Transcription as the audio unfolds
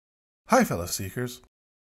Hi, fellow seekers.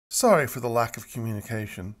 Sorry for the lack of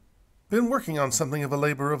communication. Been working on something of a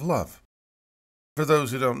labor of love. For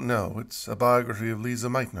those who don't know, it's a biography of Lisa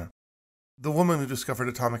Meitner, the woman who discovered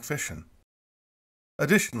atomic fission.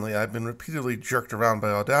 Additionally, I've been repeatedly jerked around by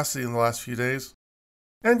Audacity in the last few days,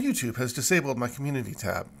 and YouTube has disabled my community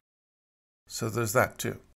tab. So there's that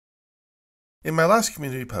too. In my last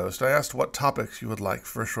community post, I asked what topics you would like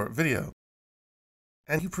for a short video,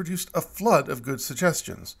 and you produced a flood of good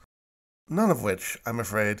suggestions, none of which, I'm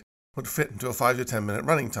afraid, would fit into a 5 to 10 minute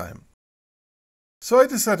running time. So I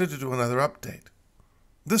decided to do another update.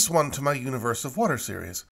 This one to my Universe of Water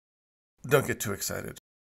series. Don't get too excited.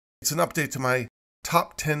 It's an update to my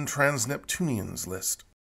Top 10 Trans-Neptunians list.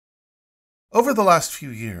 Over the last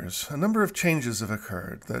few years, a number of changes have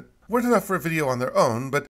occurred that weren't enough for a video on their own,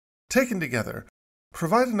 but taken together,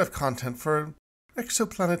 provide enough content for an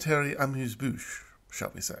exoplanetary amuse-bouche,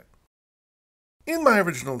 shall we say. In my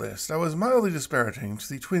original list, I was mildly disparaging to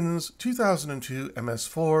the twins 2002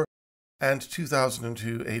 MS4 and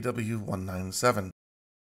 2002 AW197.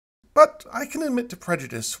 But I can admit to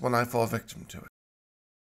prejudice when I fall victim to it.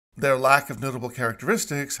 Their lack of notable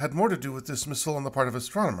characteristics had more to do with dismissal on the part of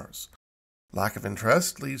astronomers. Lack of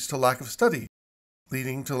interest leads to lack of study,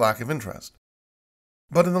 leading to lack of interest.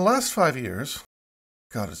 But in the last 5 years,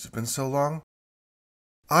 God, has it been so long?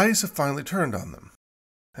 Eyes have finally turned on them,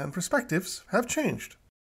 and perspectives have changed.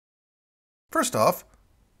 First off,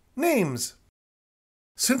 names.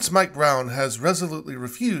 Since Mike Brown has resolutely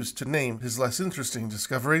refused to name his less interesting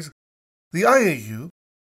discoveries, the IAU,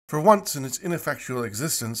 for once in its ineffectual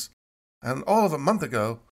existence, and all of a month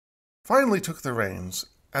ago, finally took the reins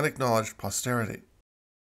and acknowledged posterity.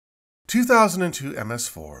 2002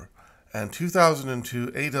 MS4 and 2002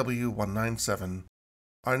 AW197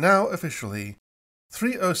 are now officially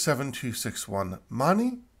 307261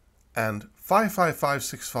 Mani and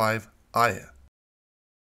 55565 Aya.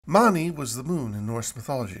 Mani was the moon in Norse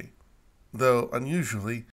mythology, though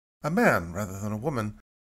unusually a man rather than a woman,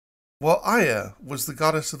 while Aya was the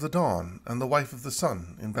goddess of the dawn and the wife of the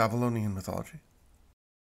sun in Babylonian mythology.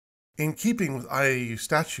 In keeping with IAU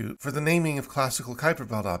statute for the naming of classical Kuiper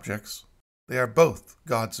Belt objects, they are both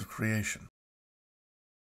gods of creation.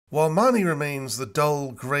 While Mani remains the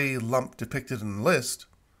dull, grey lump depicted in the list,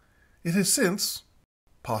 it has since,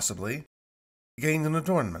 possibly, gained an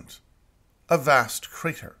adornment, a vast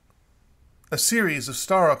crater. A series of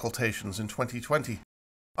star occultations in 2020,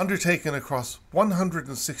 undertaken across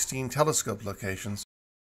 116 telescope locations,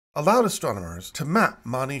 allowed astronomers to map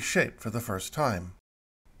Mani's shape for the first time,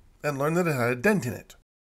 and learn that it had a dent in it.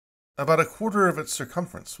 About a quarter of its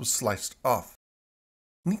circumference was sliced off,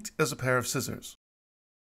 neat as a pair of scissors.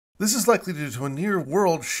 This is likely due to a near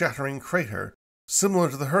world-shattering crater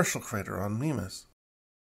similar to the Herschel crater on Mimas.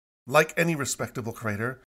 Like any respectable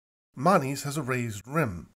crater, Mani's has a raised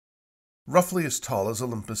rim, roughly as tall as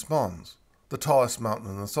Olympus Mons, the tallest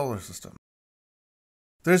mountain in the solar system.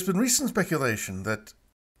 There has been recent speculation that,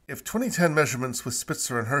 if 2010 measurements with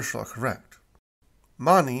Spitzer and Herschel are correct,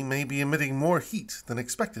 Mani may be emitting more heat than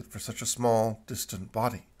expected for such a small, distant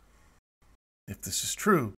body. If this is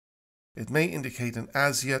true, it may indicate an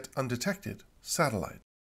as-yet undetected satellite.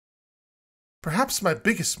 Perhaps my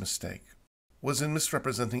biggest mistake was in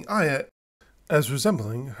misrepresenting Aya as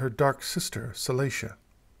resembling her dark sister, Salacia.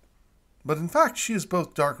 But in fact she is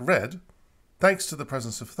both dark red, thanks to the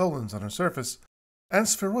presence of tholins on her surface, and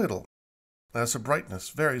spheroidal, as her brightness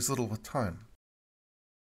varies little with time.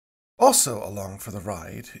 Also along for the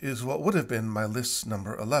ride is what would have been my list's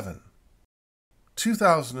number 11,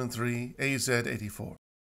 2003 AZ84,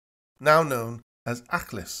 now known as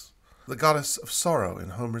Aklis, the goddess of sorrow in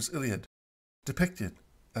Homer's Iliad, depicted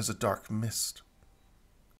as a dark mist.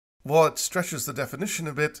 While it stretches the definition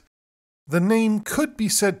a bit, the name could be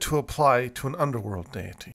said to apply to an underworld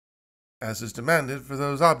deity, as is demanded for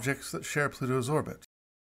those objects that share Pluto's orbit.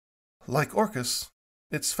 Like Orcus,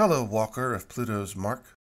 its fellow walker of Pluto's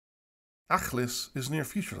mark, Aklis is near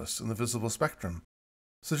featureless in the visible spectrum,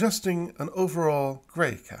 suggesting an overall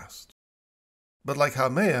gray cast. But like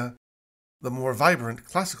Haumea, the more vibrant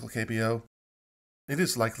classical KBO, it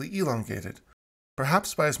is likely elongated,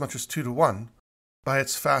 perhaps by as much as 2 to 1, by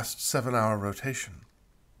its fast 7-hour rotation.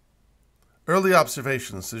 Early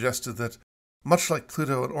observations suggested that, much like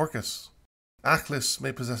Pluto and Orcus, Aklis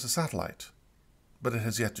may possess a satellite, but it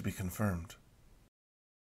has yet to be confirmed.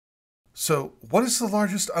 So, what is the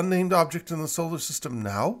largest unnamed object in the solar system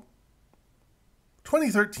now?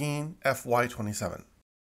 2013 FY27.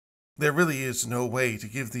 There really is no way to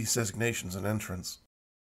give these designations an entrance.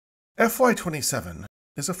 FY27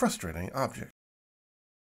 is a frustrating object.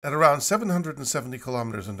 At around 770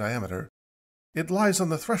 kilometers in diameter, It lies on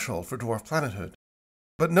the threshold for dwarf planethood,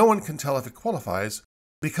 but no one can tell if it qualifies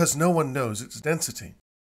because no one knows its density.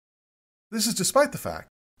 This is despite the fact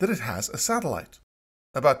that it has a satellite,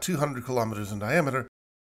 about 200 kilometers in diameter,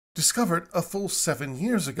 discovered a full 7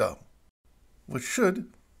 years ago, which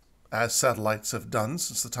should, as satellites have done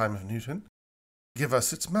since the time of Newton, give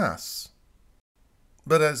us its mass.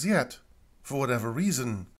 But as yet, for whatever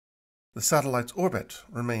reason, the satellite's orbit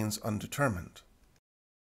remains undetermined.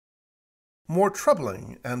 More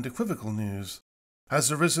troubling and equivocal news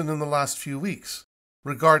has arisen in the last few weeks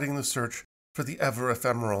regarding the search for the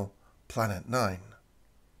ever-ephemeral Planet 9.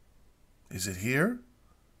 Is it here?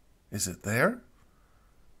 Is it there?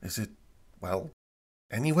 Is it, well,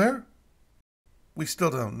 anywhere? We still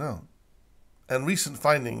don't know, and recent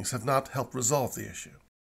findings have not helped resolve the issue.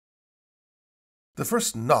 The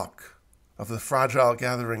first knock of the fragile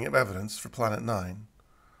gathering of evidence for Planet 9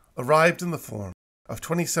 arrived in the form of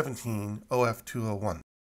 2017 OF201,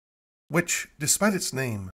 which, despite its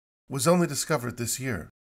name, was only discovered this year.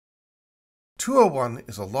 201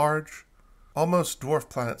 is a large, almost dwarf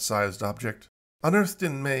planet-sized object unearthed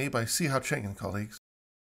in May by C. Hao-Cheng and colleagues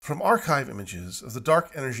from archive images of the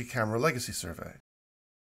Dark Energy Camera Legacy Survey.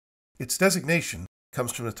 Its designation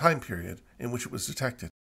comes from the time period in which it was detected.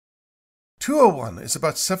 201 is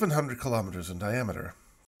about 700 kilometers in diameter,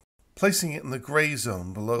 placing it in the gray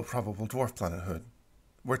zone below probable dwarf planethood,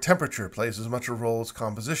 where temperature plays as much a role as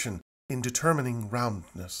composition in determining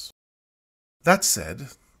roundness. That said,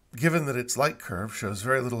 given that its light curve shows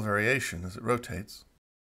very little variation as it rotates,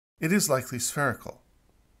 it is likely spherical.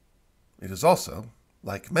 It is also,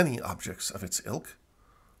 like many objects of its ilk,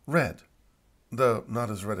 red, though not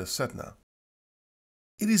as red as Sedna.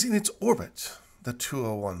 It is in its orbit that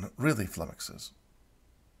 201 really flummoxes.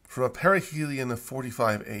 From a perihelion of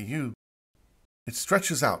 45 AU, it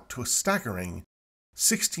stretches out to a staggering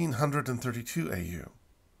 1632 AU,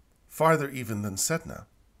 farther even than Sedna.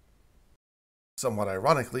 Somewhat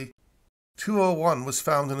ironically, 201 was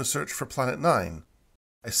found in a search for Planet 9.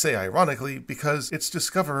 I say ironically because its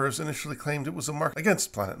discoverers initially claimed it was a mark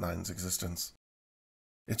against Planet 9's existence.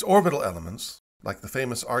 Its orbital elements, like the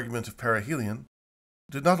famous argument of perihelion,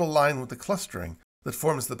 did not align with the clustering that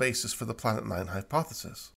forms the basis for the Planet 9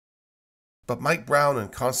 hypothesis. But Mike Brown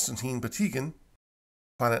and Konstantin Batygin,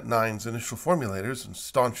 Planet 9's initial formulators and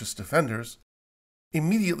staunchest defenders,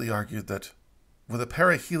 immediately argued that, with a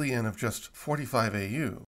perihelion of just 45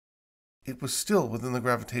 AU, it was still within the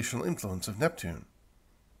gravitational influence of Neptune,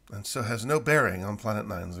 and so has no bearing on Planet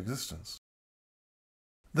 9's existence.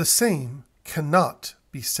 The same cannot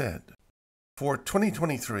be said for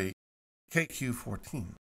 2023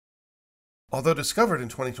 KQ-14. Although discovered in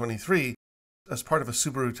 2023 as part of a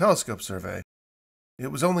Subaru telescope survey,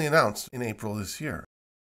 it was only announced in April this year.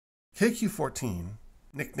 KQ-14,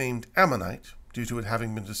 nicknamed Ammonite due to it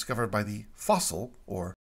having been discovered by the Fossil,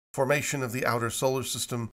 or Formation of the Outer Solar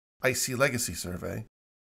System Icy Legacy Survey,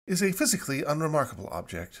 is a physically unremarkable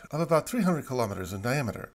object of about 300 kilometers in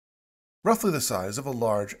diameter, roughly the size of a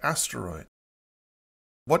large asteroid.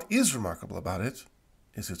 What is remarkable about it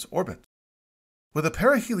is its orbit. With a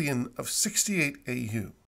perihelion of 68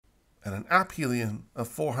 AU and an aphelion of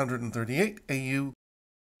 438 AU,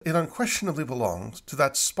 it unquestionably belongs to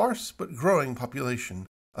that sparse but growing population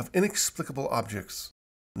of inexplicable objects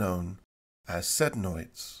known as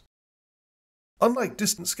sednoids. Unlike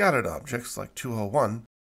distant scattered objects like 201,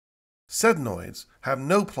 sednoids have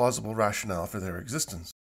no plausible rationale for their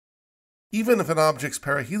existence. Even if an object's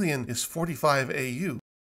perihelion is 45 AU,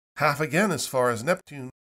 half again as far as Neptune,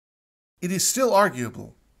 it is still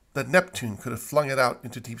arguable that Neptune could have flung it out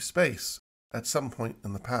into deep space at some point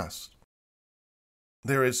in the past.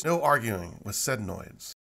 There is no arguing with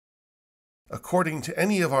sednoids. According to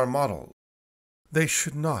any of our models, they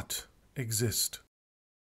should not exist.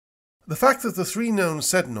 The fact that the three known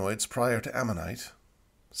sednoids prior to Ammonite,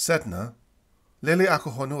 Sedna,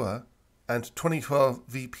 Leleakohonua, and 2012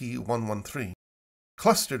 VP113,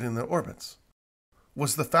 clustered in their orbits,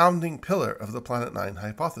 was the founding pillar of the Planet 9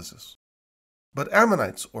 hypothesis. But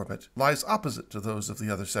Ammonite's orbit lies opposite to those of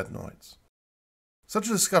the other sednoids. Such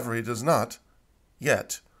a discovery does not,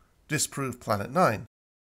 yet, disprove Planet 9,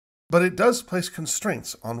 but it does place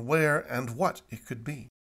constraints on where and what it could be.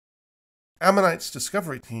 Ammonite's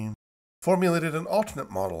discovery team formulated an alternate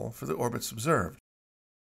model for the orbits observed,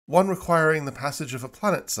 one requiring the passage of a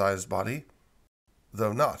planet-sized body,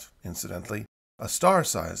 though not, incidentally, a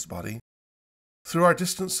star-sized body, through our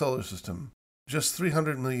distant solar system just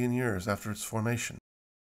 300 million years after its formation.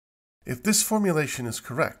 If this formulation is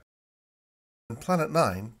correct, then Planet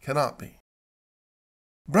 9 cannot be.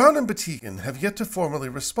 Brown and Batygin have yet to formally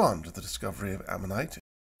respond to the discovery of Ammonite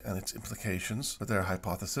and its implications for their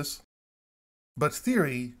hypothesis. But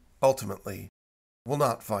theory, ultimately, will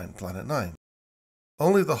not find Planet 9.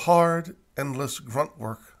 Only the hard, endless grunt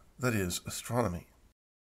work that is astronomy.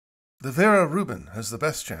 The Vera Rubin has the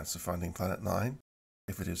best chance of finding Planet 9,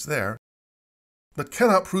 if it is there, but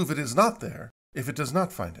cannot prove it is not there if it does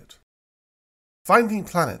not find it. Finding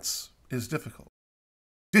planets is difficult.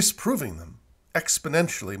 Disproving them,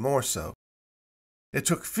 exponentially more so. It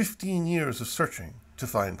took 15 years of searching to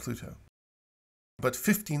find Pluto, but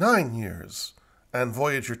 59 years and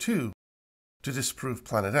Voyager 2 to disprove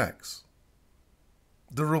Planet X.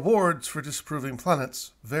 The rewards for disproving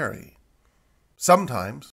planets vary.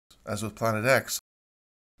 Sometimes, as with Planet X,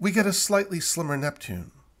 we get a slightly slimmer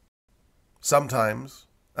Neptune. Sometimes,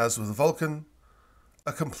 as with Vulcan,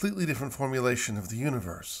 a completely different formulation of the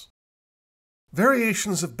universe.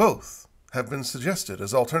 Variations of both have been suggested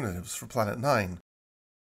as alternatives for Planet 9.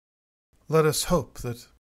 Let us hope that,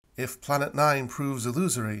 if Planet 9 proves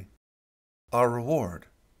illusory, our reward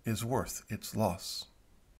is worth its loss.